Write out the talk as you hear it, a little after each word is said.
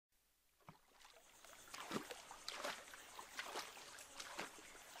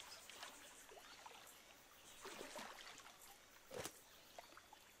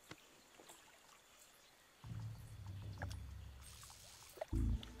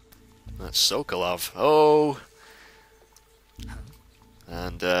That's Sokolov. Oh!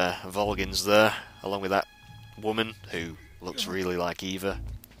 And Volgin's there, along with that woman who looks really like Eva.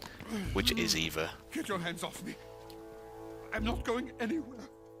 Which is Eva. Get your hands off me. I'm not going anywhere.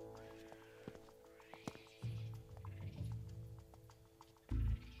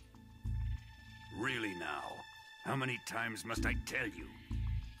 Really now? How many times must I tell you?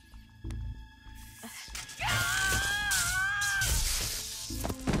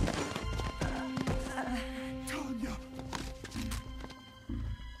 Tanya.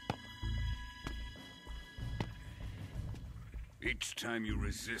 Each time you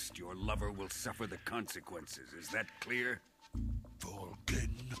resist, your lover will suffer the consequences. Is that clear? Volgin.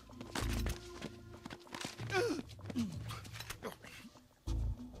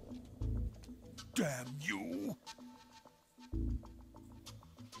 Damn you.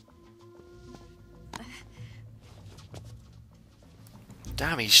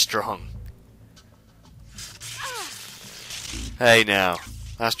 Damn, he's strong. Hey now,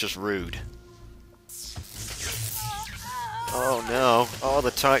 that's just rude. Oh no, oh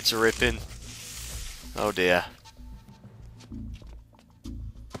the tights are ripping. Oh dear.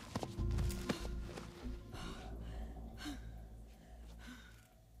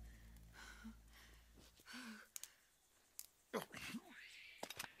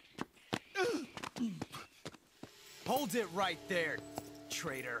 Hold it right there,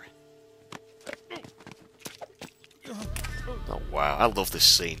 traitor. Oh wow, I love this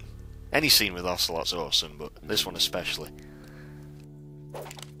scene. Any scene with Ocelot's awesome, but this one especially.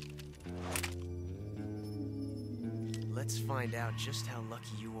 Let's find out just how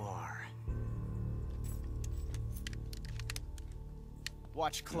lucky you are.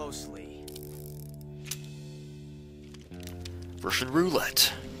 Watch closely. Russian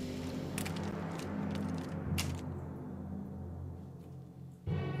roulette.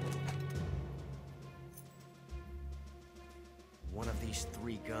 One of these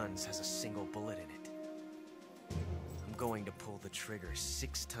 3 guns has a single bullet in it. I'm going to pull the trigger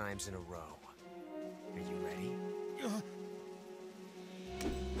 6 times in a row. Are you ready?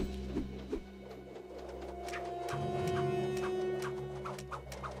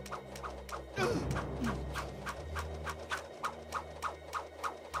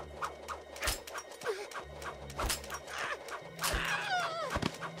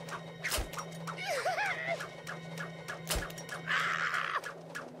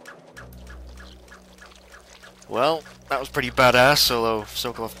 Well, that was pretty badass, although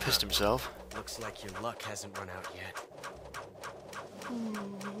Sokolov pissed himself. Looks like your luck hasn't run out yet.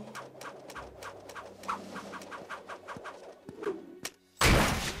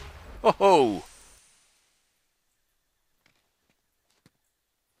 Ho ho!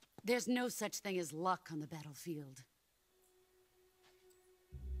 There's no such thing as luck on the battlefield.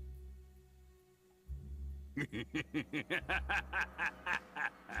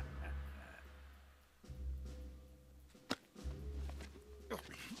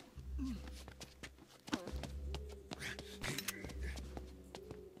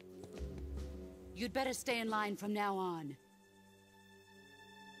 You'd better stay in line from now on.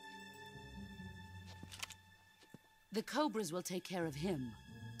 The Cobras will take care of him.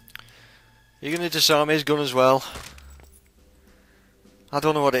 You're gonna disarm his gun as well. I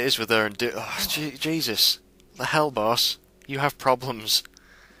don't know what it is with her and Jesus. The hell, boss. You have problems.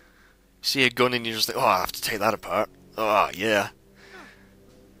 See a gun and you just think, oh, I have to take that apart. Oh, yeah.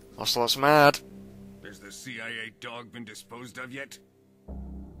 Ocelot's mad. Has the CIA dog been disposed of yet?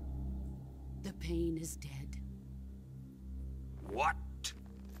 The pain is dead. What?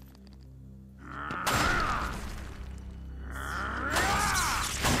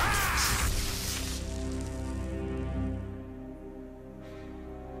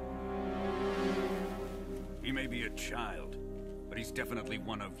 He may be a child, but he's definitely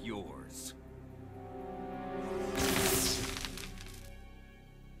one of yours.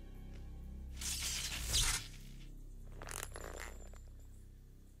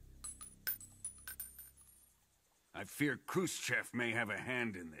 I fear Khrushchev may have a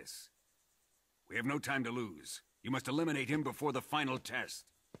hand in this. We have no time to lose. You must eliminate him before the final test.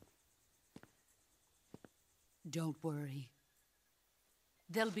 Don't worry.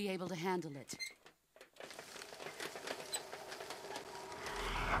 They'll be able to handle it.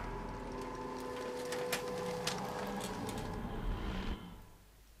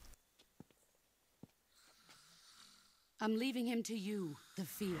 I'm leaving him to you, the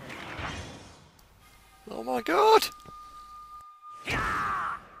field. Oh my god!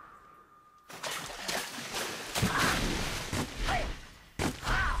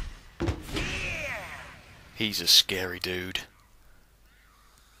 He's a scary dude.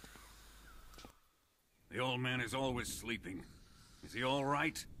 old man is always sleeping. Is he all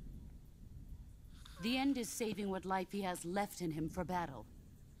right? The end is saving what life he has left in him for battle.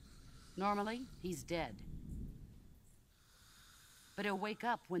 Normally, he's dead. But he'll wake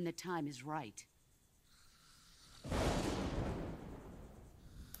up when the time is right.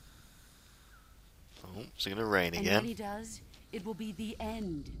 Oh, it's gonna rain And again. when he does, it will be the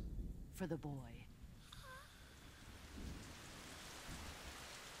end for the boy.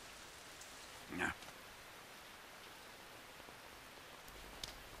 Yeah.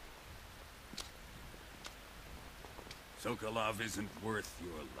 Sokolov isn't worth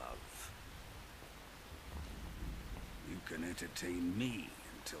your love. You can entertain me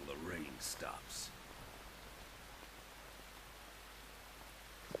until the rain stops.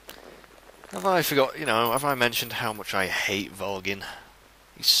 Have I forgot, have I mentioned how much I hate Volgin?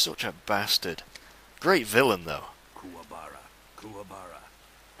 He's such a bastard. Great villain, though. Kuwabara. Kuwabara.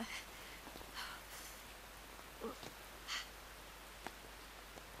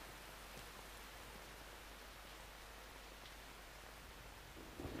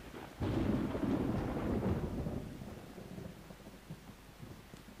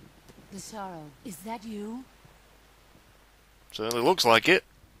 The sorrow, is that you? Certainly looks like it.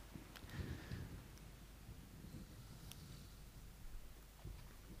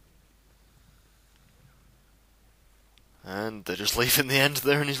 And they're just leaving the end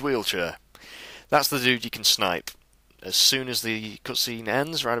there in his wheelchair. That's the dude you can snipe. As soon as the cutscene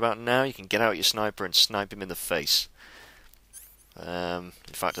ends, right about now, you can get out your sniper and snipe him in the face. In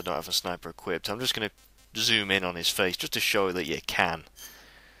fact, I don't have a sniper equipped. I'm just going to zoom in on his face just to show you that you can.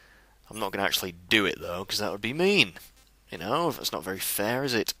 I'm not going to actually do it, though, because that would be mean. That's not very fair,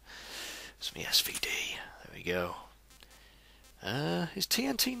 is it? It's me SVD. There we go. Is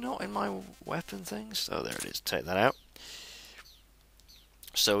TNT not in my weapon things? Oh, there it is. Take that out.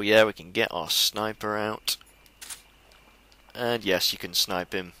 So, yeah, we can get our sniper out. And, yes, you can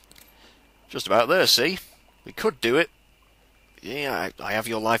snipe him. Just about there, see? We could do it. Yeah, I have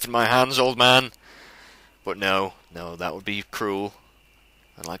your life in my hands, old man. But no, that would be cruel.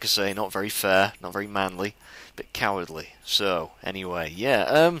 And like I say, not very fair, not very manly, a bit cowardly. So, anyway,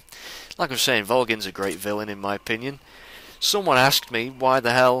 yeah, like I was saying, Volgin's a great villain in my opinion. Someone asked me why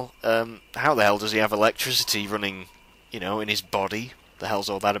the hell, how the hell does he have electricity running, in his body? The hell's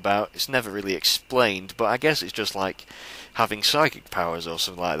all that about? It's never really explained, but I guess it's just like having psychic powers or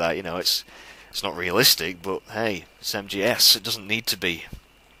something like that. It's not realistic, but hey, it's MGS. It doesn't need to be.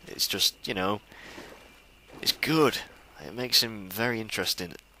 It's just, it's good. It makes him very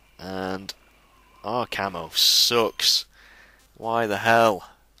interesting. And our camo sucks. Why the hell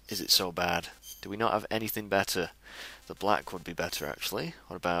is it so bad? Do we not have anything better? The black would be better, actually.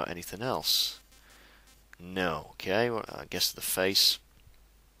 What about anything else? No. Okay, well, I guess the face.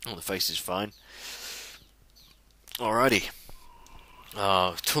 Oh, the face is fine. Alrighty.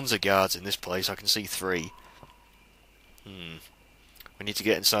 Oh, tons of guards in this place. I can see 3. We need to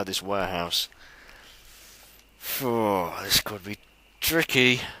get inside this warehouse. Oh, this could be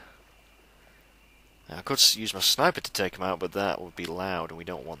tricky. I could use my sniper to take him out, but that would be loud, and we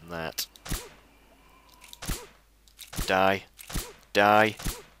don't want that. Die. Die.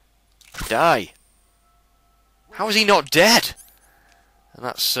 Die! How is he not dead? And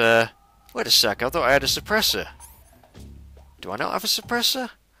that's, wait a sec, I thought I had a suppressor. Do I not have a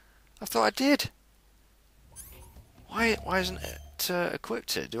suppressor? I thought I did. Why isn't it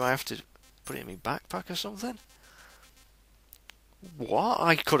equipped here? Do I have to put it in my backpack or something? What?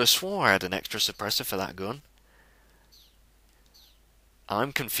 I could have swore I had an extra suppressor for that gun.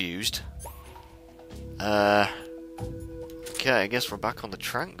 I'm confused. Okay, I guess we're back on the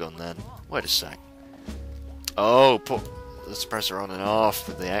trank gun then. Wait a sec. Oh, put the suppressor on and off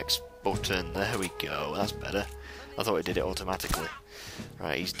with the X button. There we go. That's better. I thought it did it automatically.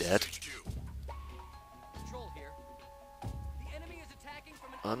 Right, he's dead.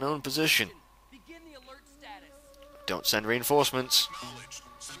 Unknown position. Don't send reinforcements.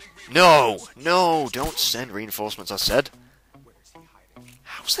 No! No! Don't send reinforcements, I said.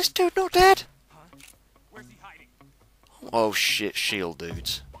 How's this dude not dead? Oh shit, shield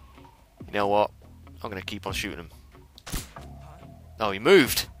dudes. You know what? I'm gonna keep on shooting him. Oh, he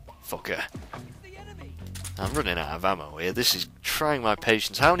moved! Fucker. I'm running out of ammo here. This is trying my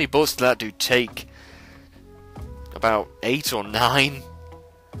patience. How many bullets did that dude take? About 8 or 9?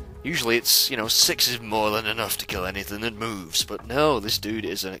 Usually it's, 6 is more than enough to kill anything that moves. But no, this dude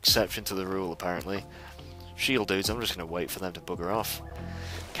is an exception to the rule, apparently. Shield dudes, I'm just going to wait for them to bugger off.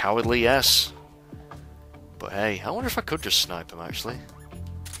 Cowardly, yes. But hey, I wonder if I could just snipe him, actually.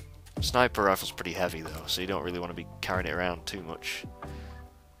 Sniper rifle's pretty heavy, though, so you don't really want to be carrying it around too much.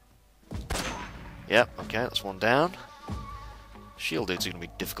 Yep, okay, that's one down. Shield dude's going to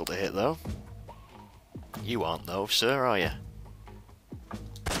be difficult to hit, though. You aren't, though, sir, are you?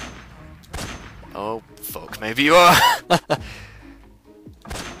 Oh, fuck, maybe you are!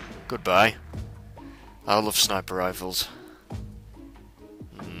 Goodbye. I love sniper rifles.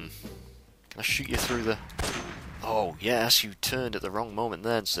 Can I shoot you through the... Oh, yes, you turned at the wrong moment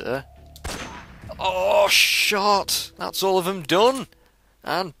then, sir. Oh, shot! That's all of them done!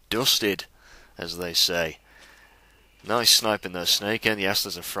 And dusted, as they say. Nice sniping there, Snake, and yes,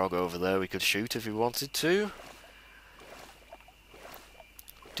 there's a frog over there we could shoot if we wanted to.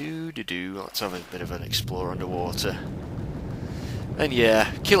 Let's have a bit of an explore underwater. And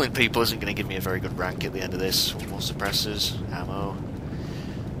yeah, killing people isn't going to give me a very good rank at the end of this. More suppressors, ammo.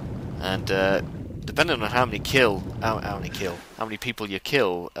 And depending on how many people you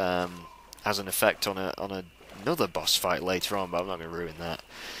kill, has an effect on another boss fight later on, but I'm not going to ruin that.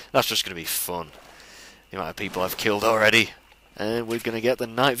 That's just going to be fun. The amount of people I've killed already. And we're going to get the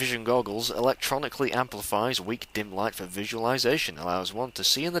night vision goggles. Electronically amplifies weak dim light for visualization. Allows one to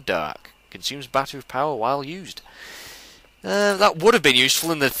see in the dark. Consumes battery power while used. That would have been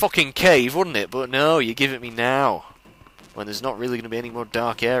useful in the fucking cave, wouldn't it? But no, you give it me now. When there's not really going to be any more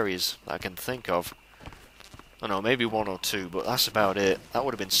dark areas that I can think of. I don't know, maybe one or two, but that's about it. That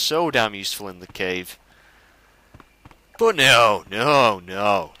would have been so damn useful in the cave. But no,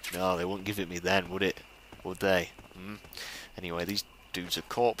 they wouldn't give it me then, would it? Would they? Anyway, these dudes are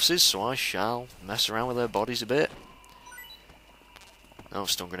corpses, so I shall mess around with their bodies a bit. Oh,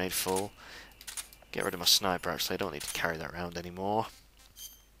 stun grenade full. Get rid of my sniper, actually. I don't need to carry that around anymore.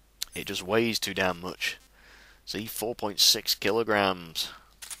 It just weighs too damn much. See, 4.6 kilograms.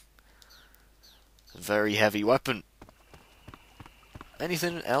 Very heavy weapon.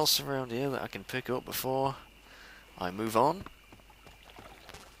 Anything else around here that I can pick up before I move on?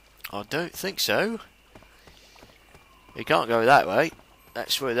 I don't think so. You can't go that way.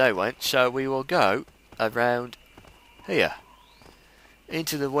 That's where they went. So we will go around here.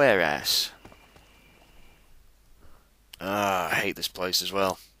 Into the warehouse. Ah, I hate this place as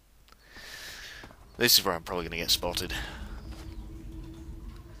well. This is where I'm probably going to get spotted.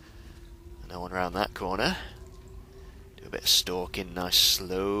 No one around that corner. Do a bit of stalking, nice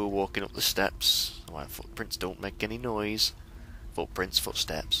slow walking up the steps. My footprints don't make any noise.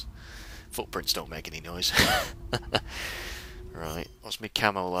 Footsteps. Footprints don't make any noise. Right, what's my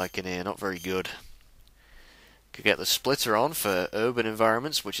camo like in here? Not very good. Could get the splitter on for urban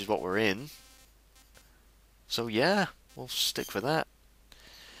environments, which is what we're in. So yeah, we'll stick with that.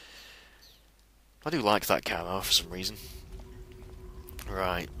 I do like that camo for some reason.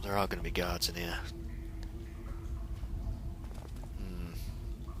 Right, there are going to be guards in here. In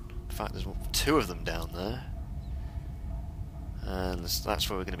fact, there's two of them down there. And that's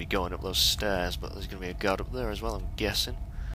where we're going to be going up those stairs, but there's going to be a guard up there as well, I'm guessing.